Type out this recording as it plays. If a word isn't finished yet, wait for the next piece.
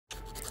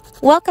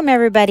Welcome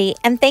everybody,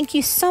 and thank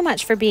you so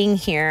much for being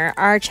here.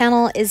 Our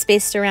channel is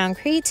based around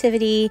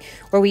creativity,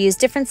 where we use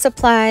different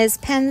supplies,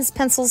 pens,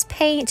 pencils,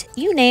 paint,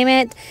 you name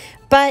it,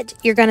 but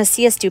you're going to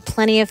see us do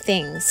plenty of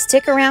things.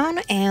 Stick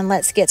around and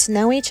let's get to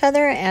know each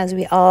other as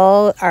we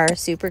all are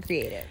super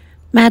creative.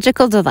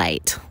 Magical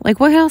delight. Like,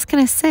 what else can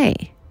I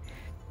say?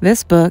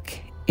 This book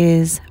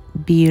is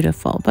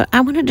beautiful, but I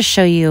wanted to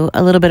show you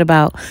a little bit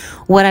about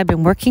what I've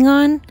been working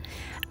on.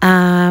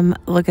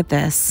 Look at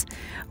this.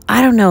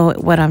 I don't know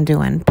what I'm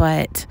doing,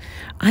 but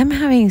I'm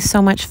having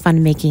so much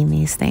fun making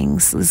these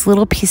things. These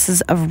little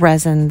pieces of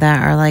resin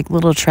that are like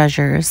little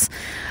treasures.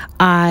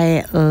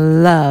 I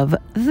love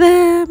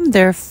them.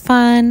 They're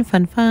fun,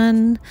 fun,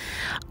 fun.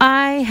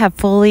 I have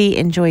fully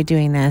enjoyed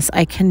doing this.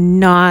 I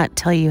cannot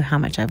tell you how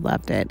much I've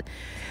loved it.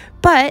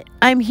 But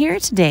I'm here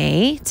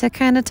today to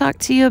kind of talk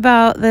to you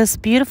about this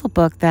beautiful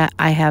book that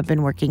I have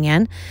been working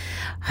in.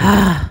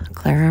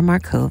 Clara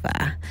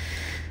Markova.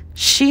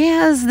 She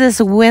has this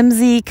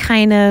whimsy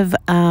kind of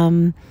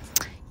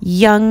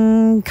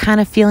young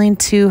kind of feeling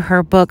to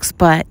her books,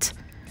 but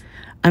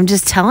I'm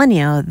just telling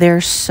you,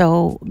 they're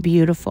so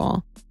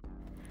beautiful.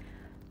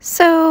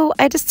 So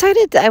I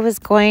decided I was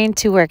going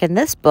to work in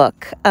this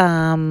book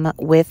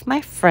with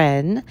my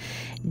friend,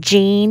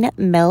 Jean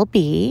Mel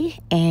B,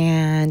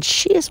 and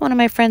she is one of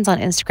my friends on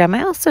Instagram.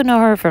 I also know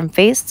her from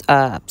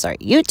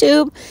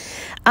YouTube.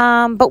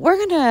 But we're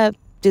going to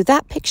do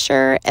that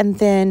picture, and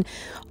then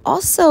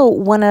also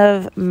one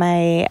of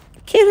my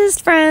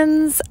cutest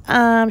friends,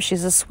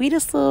 she's the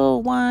sweetest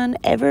little one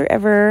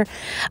ever,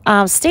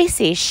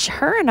 Stacy.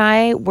 Her and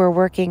I were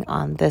working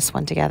on this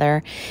one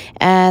together,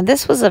 and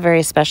this was a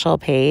very special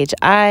page.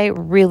 I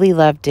really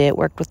loved it.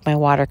 Worked with my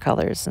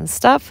watercolors and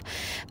stuff.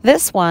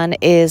 This one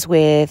is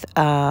with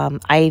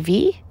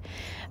Ivy.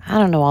 I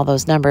don't know all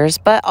those numbers,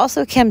 but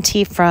also Kim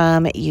T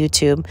from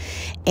YouTube.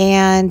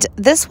 And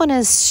this one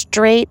is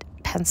straight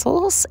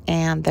pencils,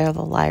 and they're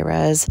the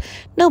Lyras.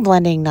 No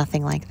blending,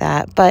 nothing like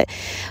that. But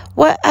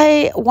what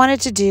I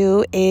wanted to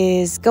do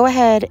is go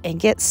ahead and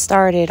get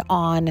started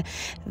on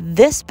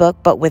this book,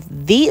 but with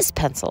these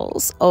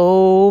pencils.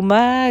 Oh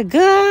my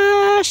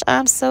gosh,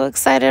 I'm so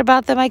excited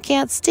about them. I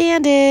can't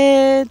stand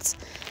it.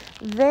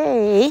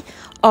 They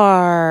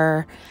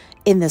are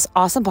in this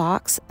awesome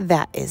box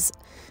that is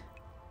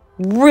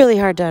really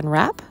hard to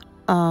unwrap.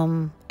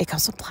 It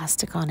comes with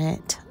plastic on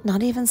it.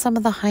 Not even some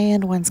of the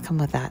high-end ones come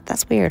with that.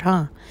 That's weird,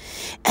 huh?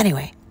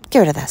 Anyway, get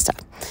rid of that stuff.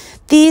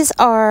 These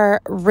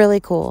are really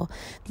cool.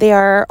 They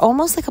are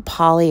almost like a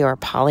poly or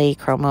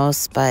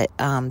polychromos, but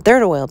they're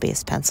an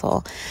oil-based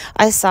pencil.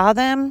 I saw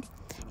them,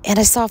 and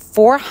I saw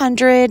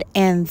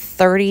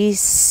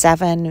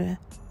 437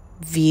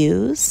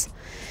 views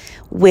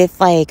with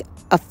like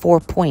a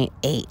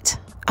 4.8.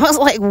 I was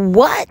like,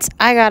 what?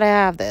 I gotta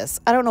have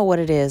this. I don't know what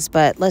it is,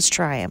 but let's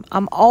try them.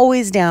 I'm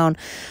always down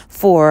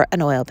for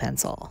an oil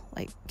pencil.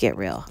 Like, get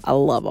real. I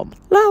love them.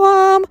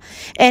 Love them.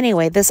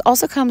 Anyway, this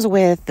also comes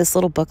with this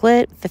little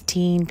booklet,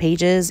 15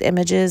 pages,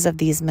 images of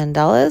these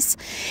mandalas.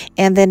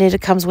 And then it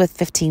comes with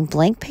 15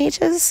 blank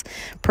pages.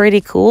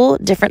 Pretty cool.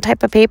 Different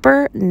type of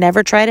paper.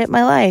 Never tried it in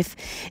my life.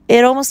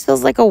 It almost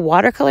feels like a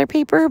watercolor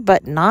paper,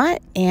 but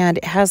not. And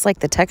it has like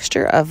the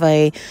texture of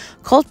a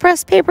cold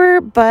press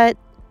paper, but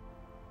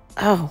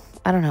oh,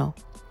 I don't know.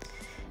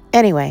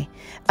 Anyway,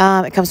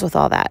 it comes with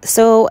all that.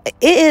 So it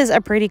is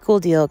a pretty cool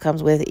deal. It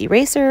comes with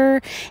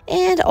eraser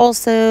and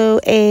also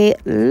a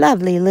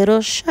lovely little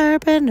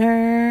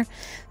sharpener.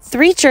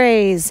 3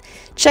 trays.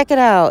 Check it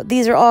out.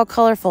 These are all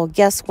colorful.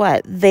 Guess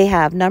what? They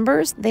have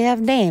numbers. They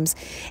have names.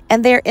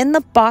 And they're in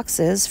the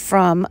boxes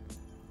from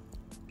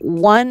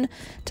 1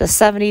 to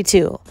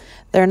 72.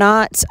 They're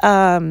not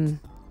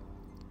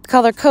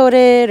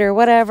color-coded or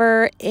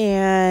whatever.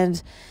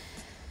 And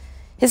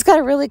it's got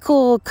a really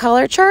cool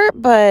color chart,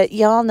 but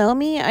y'all know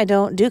me. I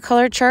don't do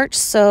color charts,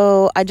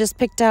 so I just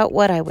picked out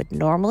what I would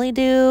normally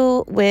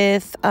do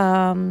with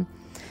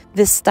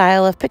this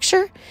style of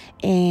picture.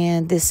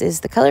 And this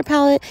is the color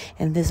palette,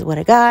 and this is what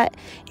I got.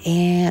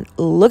 And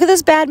look at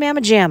this bad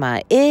mama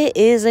jamma. It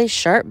is a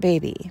sharp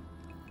baby.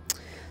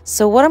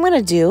 So what I'm going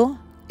to do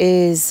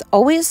is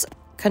always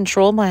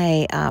control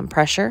my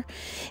pressure.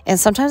 And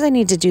sometimes I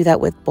need to do that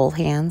with both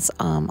hands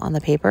on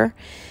the paper.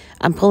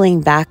 I'm pulling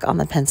back on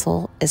the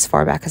pencil as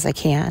far back as I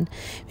can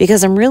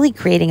because I'm really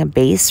creating a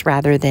base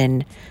rather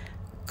than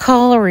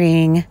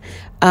coloring.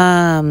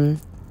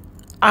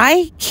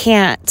 I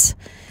can't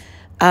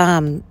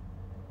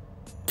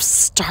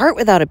start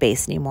without a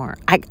base anymore.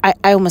 I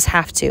almost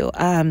have to.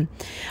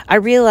 I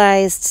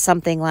realized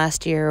something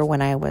last year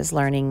when I was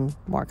learning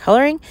more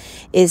coloring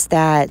is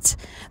that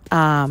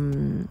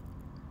I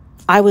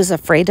was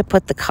afraid to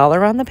put the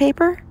color on the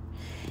paper.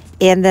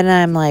 And then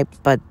I'm like,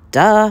 but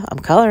duh, I'm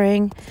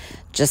coloring.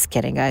 Just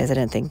kidding, guys. I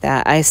didn't think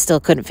that. I still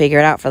couldn't figure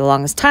it out for the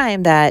longest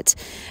time that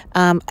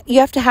you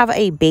have to have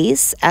a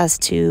base as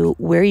to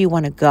where you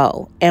want to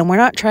go. And we're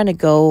not trying to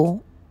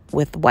go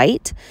with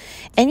white.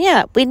 And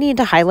yeah, we need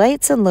the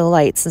highlights and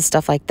lowlights and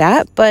stuff like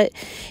that. But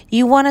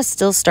you want to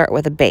still start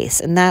with a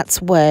base. And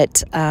that's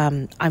what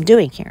I'm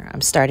doing here.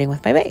 I'm starting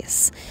with my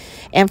base.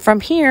 And from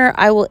here,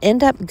 I will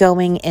end up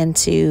going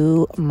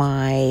into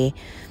my,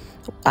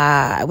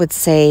 I would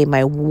say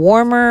my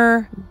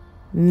warmer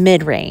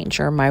mid-range,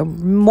 or my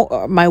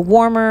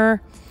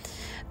warmer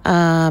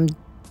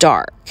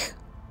dark.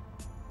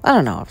 I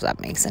don't know if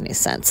that makes any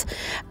sense.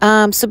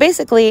 So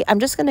basically, I'm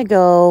just going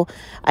to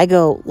I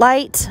go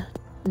light,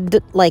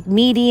 like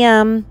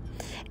medium,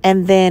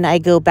 and then I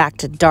go back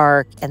to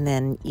dark, and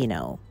then,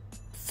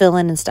 fill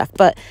in and stuff.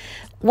 But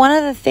one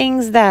of the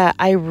things that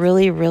I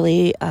really,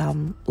 really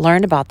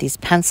learned about these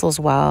pencils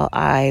while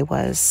I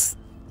was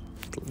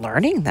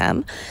learning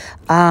them,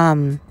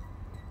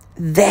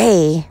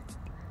 they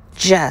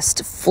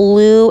just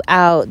flew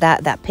out,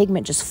 that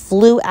pigment just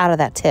flew out of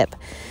that tip.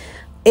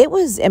 It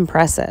was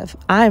impressive.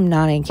 I'm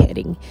not even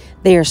kidding.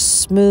 They are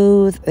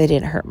smooth. They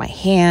didn't hurt my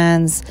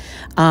hands.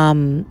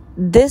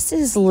 This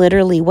is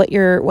literally what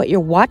you're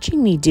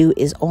watching me do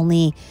is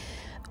only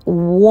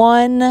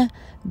one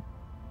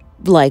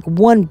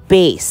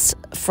base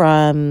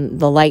from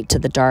the light to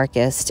the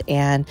darkest,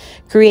 and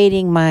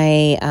creating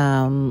my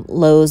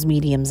lows,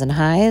 mediums, and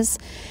highs.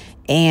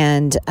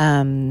 And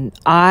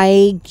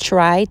I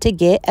try to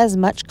get as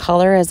much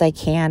color as I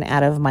can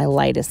out of my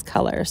lightest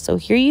color. So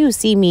here you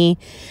see me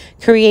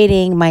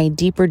creating my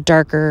deeper,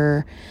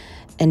 darker,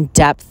 and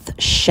depth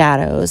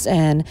shadows.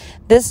 And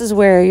this is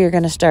where you're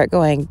going to start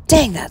going,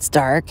 dang, that's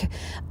dark.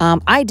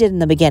 I did in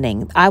the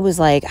beginning. I was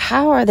like,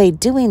 how are they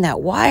doing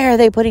that? Why are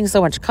they putting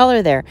so much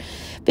color there?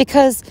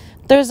 Because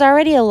there's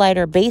already a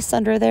lighter base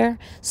under there.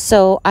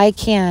 So I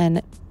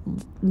can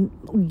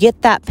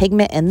get that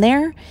pigment in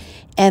there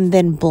and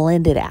then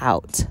blend it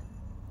out.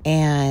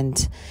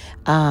 And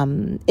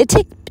it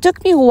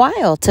took me a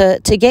while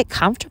to get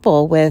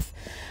comfortable with,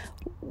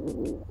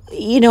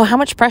 how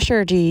much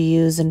pressure do you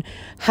use, and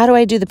how do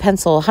I do the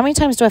pencil? How many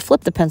times do I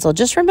flip the pencil?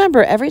 Just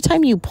remember, every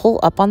time you pull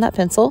up on that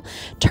pencil,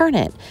 turn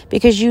it,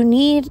 because you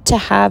need to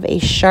have a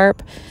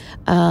sharp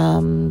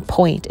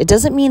point. It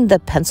doesn't mean the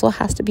pencil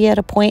has to be at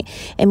a point.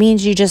 It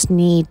means you just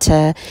need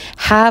to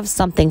have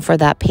something for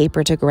that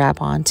paper to grab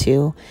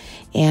onto.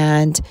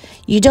 And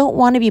you don't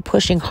want to be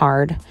pushing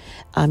hard.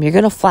 You're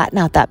going to flatten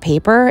out that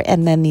paper,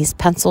 and then these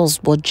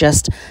pencils will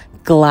just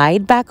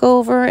glide back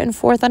over and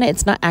forth on it.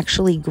 It's not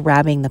actually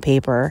grabbing the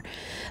paper.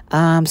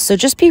 So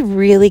just be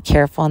really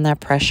careful on that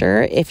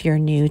pressure if you're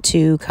new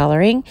to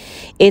coloring.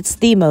 It's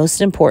the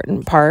most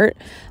important part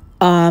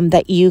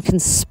that you can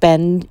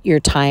spend your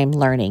time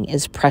learning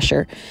is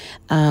pressure.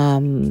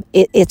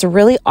 It's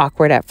really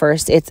awkward at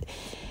first.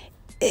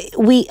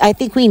 I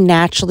think we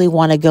naturally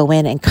want to go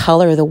in and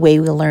color the way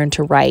we learn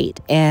to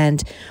write,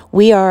 and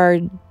we are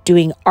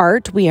doing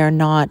art. We are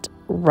not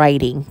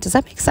writing. Does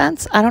that make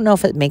sense? I don't know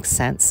if it makes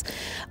sense.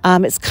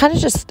 It's kind of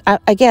just,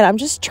 again, I'm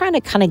just trying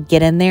to kind of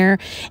get in there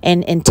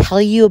and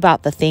tell you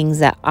about the things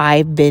that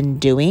I've been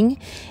doing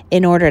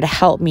in order to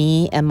help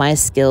me and my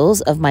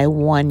skills of my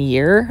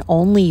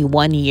only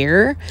 1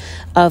 year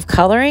of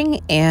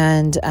coloring.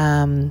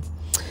 And,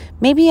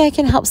 maybe I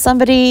can help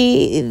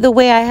somebody the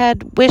way I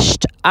had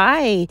wished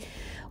I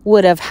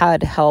would have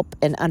had help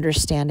and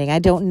understanding. I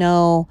don't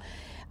know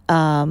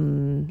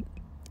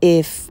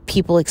if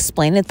people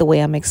explain it the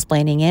way I'm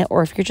explaining it,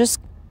 or if you're just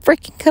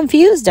freaking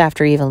confused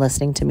after even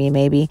listening to me,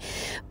 maybe.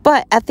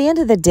 But at the end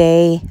of the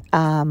day,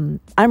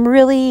 I'm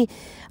really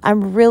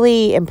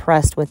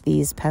impressed with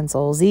these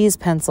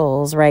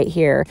pencils right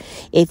here.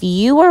 If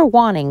you are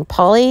wanting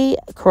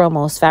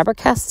Polychromos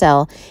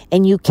Faber-Castell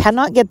and you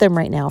cannot get them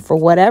right now for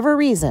whatever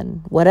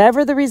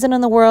the reason in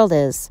the world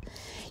is,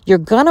 you're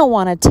going to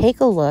want to take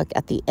a look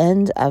at the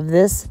end of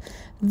this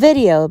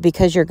video,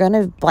 because you're going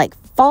to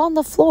fall on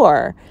the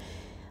floor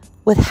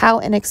with how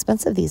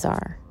inexpensive these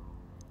are.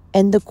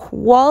 And the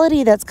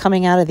quality that's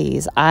coming out of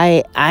these,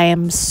 I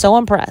am so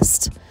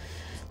impressed.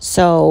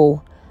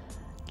 So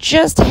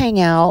just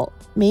hang out,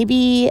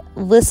 maybe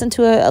listen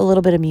to a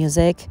little bit of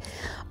music.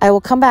 I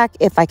will come back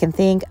if I can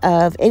think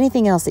of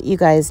anything else that you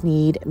guys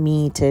need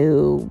me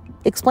to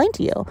explain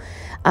to you.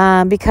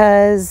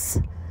 Because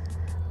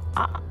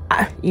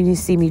you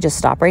see me just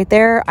stop right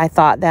there. I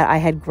thought that I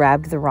had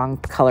grabbed the wrong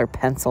color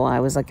pencil. I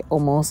was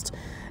almost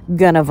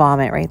gonna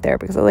vomit right there,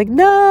 because I'm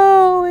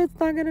no, it's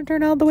not gonna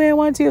turn out the way I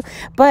want to.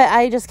 But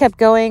I just kept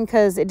going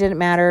because it didn't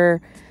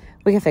matter.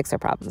 We can fix our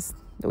problems.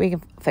 We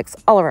can fix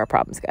all of our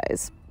problems,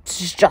 guys.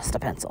 It's just a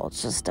pencil.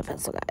 It's just a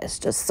pencil, guys.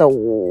 Just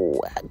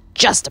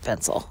a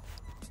pencil.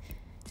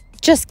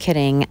 Just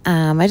kidding.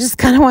 I just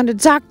kind of wanted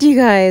to talk to you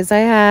guys. I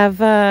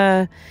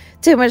have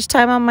too much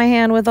time on my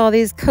hand with all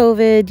these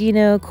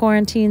COVID,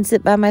 quarantine,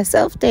 sit by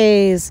myself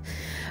days.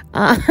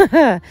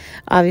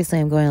 Obviously,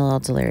 I'm going a little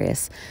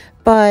delirious.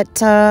 But,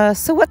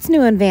 so what's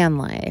new in van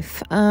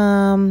life?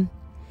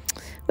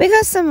 We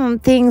got some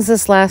things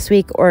this last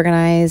week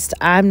organized.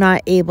 I'm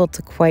not able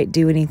to quite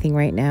do anything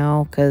right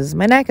now because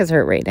my neck is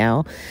hurt right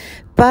now.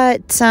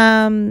 But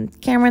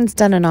Cameron's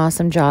done an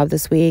awesome job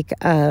this week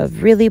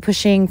of really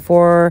pushing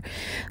for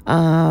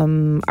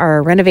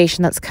our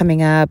renovation that's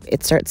coming up.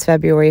 It starts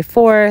February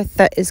 4th.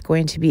 That is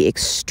going to be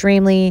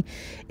extremely,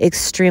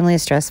 extremely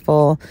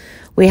stressful.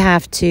 We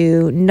have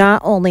to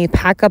not only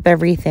pack up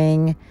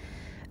everything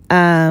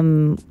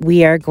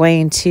We are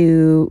going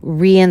to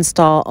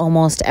reinstall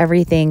almost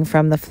everything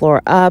from the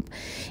floor up,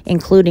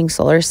 including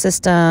solar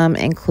system,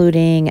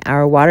 including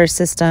our water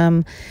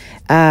system.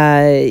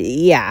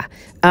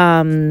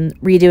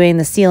 Redoing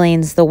the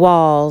ceilings, the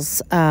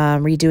walls,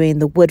 redoing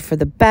the wood for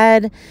the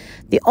bed.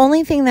 The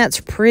only thing that's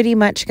pretty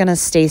much going to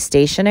stay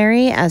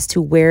stationary as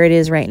to where it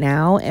is right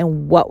now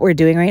and what we're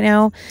doing right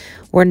now,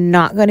 we're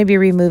not going to be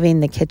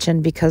removing the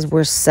kitchen because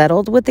we're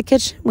settled with the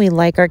kitchen. We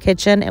like our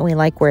kitchen and we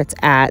like where it's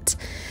at.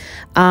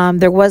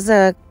 There was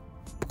a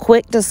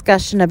quick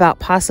discussion about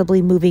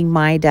possibly moving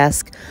my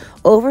desk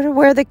over to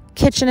where the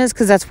kitchen is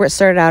because that's where it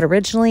started out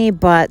originally,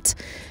 but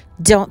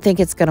don't think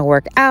it's going to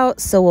work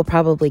out, so we'll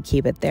probably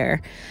keep it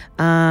there.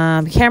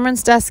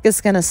 Cameron's desk is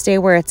going to stay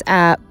where it's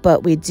at,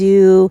 but we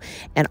do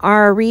and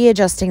are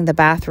readjusting the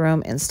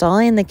bathroom,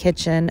 installing the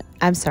kitchen.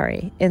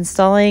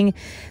 Installing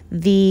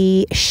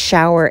the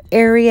shower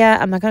area.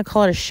 I'm not going to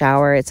call it a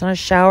shower. It's not a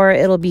shower.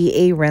 It'll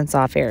be a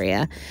rinse-off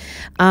area.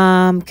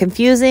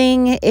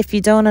 Confusing if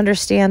you don't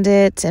understand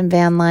it in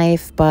van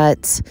life,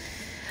 but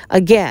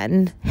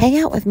again, hang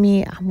out with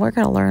me. We're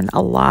going to learn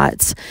a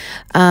lot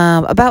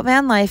about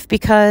van life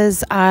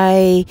because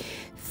I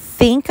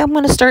think I'm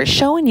going to start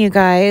showing you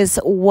guys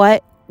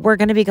what we're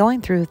going to be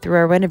going through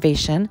our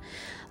renovation.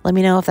 Let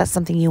me know if that's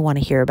something you want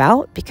to hear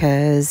about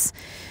because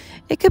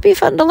it could be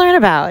fun to learn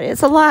about.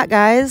 It's a lot,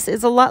 guys.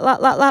 It's a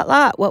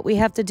lot what we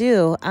have to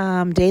do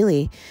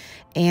daily.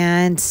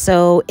 And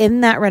so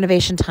in that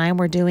renovation time,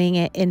 we're doing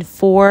it in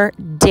 4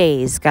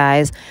 days,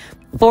 guys.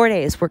 4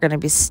 days. We're going to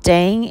be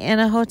staying in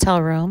a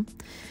hotel room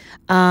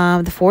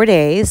the 4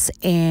 days,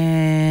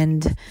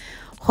 and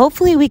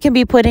hopefully we can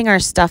be putting our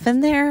stuff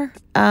in there.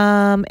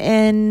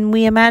 And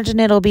we imagine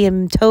it'll be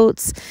in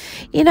totes.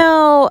 You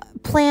know,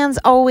 plans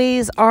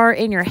always are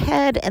in your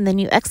head and then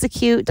you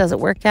execute. Does it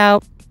work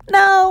out?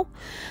 No.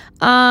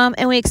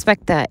 And we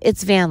expect that.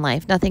 It's van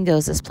life. Nothing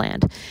goes as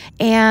planned.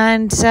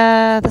 And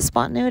the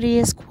spontaneity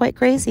is quite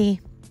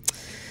crazy.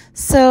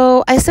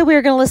 So I said we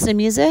were going to listen to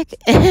music,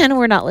 and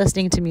we're not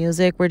listening to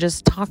music. We're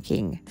just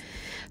talking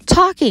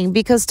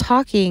because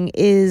talking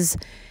is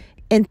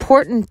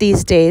important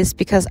these days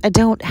because I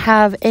don't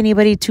have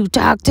anybody to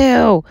talk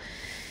to.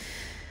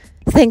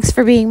 Thanks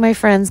for being my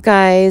friends,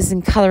 guys,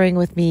 and coloring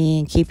with me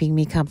and keeping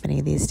me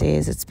company these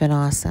days. It's been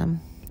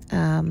awesome.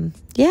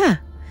 Yeah.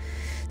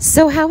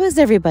 So how is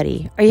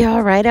everybody? Are you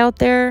all right out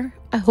there?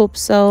 I hope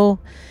so.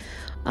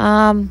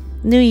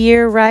 New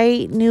year,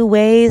 right? New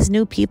ways,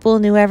 new people,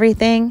 new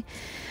everything.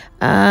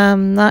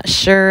 Not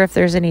sure if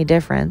there's any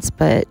difference,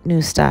 but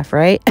new stuff,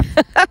 right?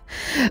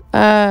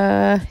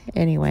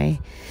 Anyway,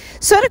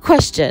 so I had a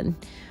question.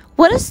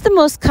 What is the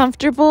most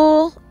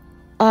comfortable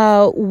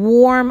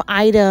warm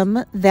item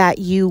that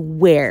you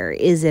wear?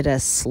 Is it a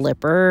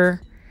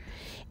slipper?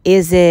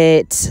 Is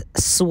it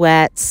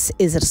sweats?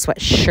 Is it a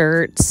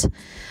sweatshirt?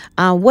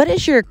 What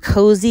is your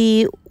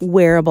cozy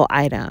wearable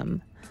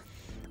item?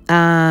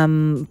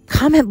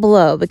 Comment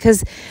below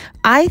because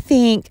I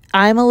think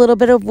I'm a little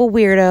bit of a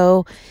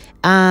weirdo.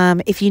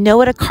 If you know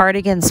what a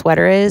cardigan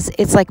sweater is,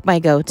 it's like my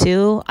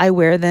go-to. I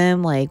wear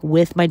them like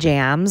with my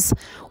jams,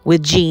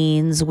 with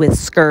jeans, with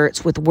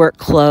skirts, with work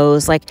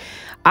clothes. Like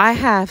I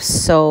have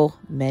so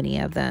many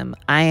of them.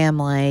 I am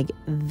like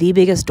the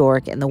biggest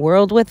dork in the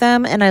world with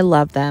them and I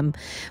love them.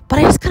 But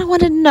I just kind of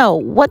want to know,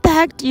 what the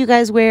heck do you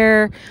guys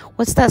wear?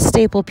 What's that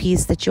staple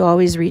piece that you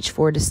always reach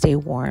for to stay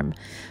warm?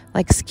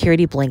 Like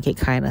security blanket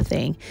kind of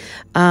thing.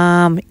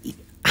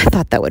 I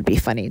thought that would be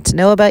funny to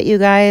know about you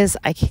guys.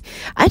 I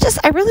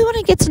really want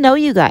to get to know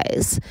you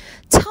guys.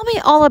 Tell me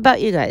all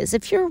about you guys.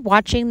 If you're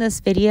watching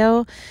this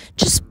video,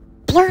 just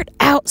blurt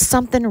out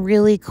something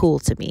really cool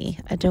to me.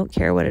 I don't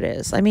care what it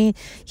is. I mean,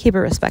 keep it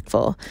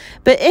respectful.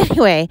 But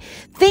anyway,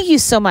 thank you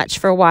so much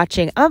for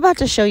watching. I'm about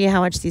to show you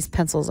how much these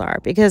pencils are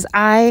because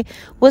I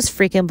was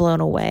freaking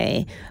blown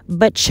away.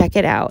 But check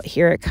it out.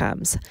 Here it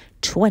comes.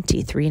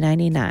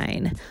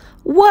 $23.99.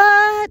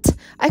 What?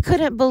 I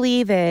couldn't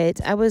believe it.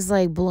 I was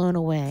like blown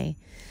away.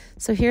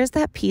 So here's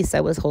that piece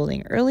I was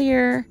holding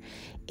earlier.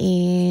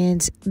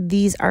 And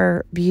these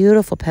are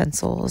beautiful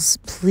pencils.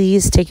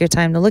 Please take your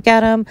time to look at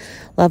them.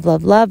 Love,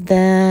 love, love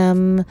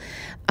them.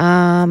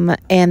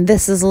 And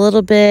this is a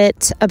little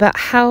bit about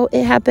how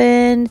it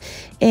happened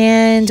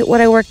and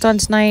what I worked on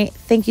tonight.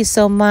 Thank you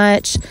so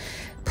much.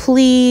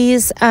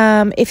 Please,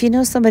 if you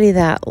know somebody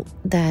that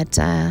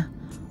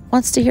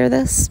wants to hear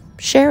this,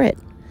 share it.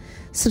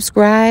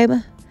 Subscribe.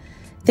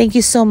 Thank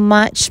you so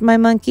much, my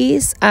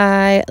monkeys.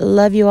 I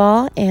love you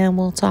all, and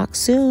we'll talk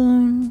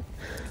soon.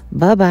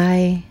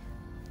 Bye-bye.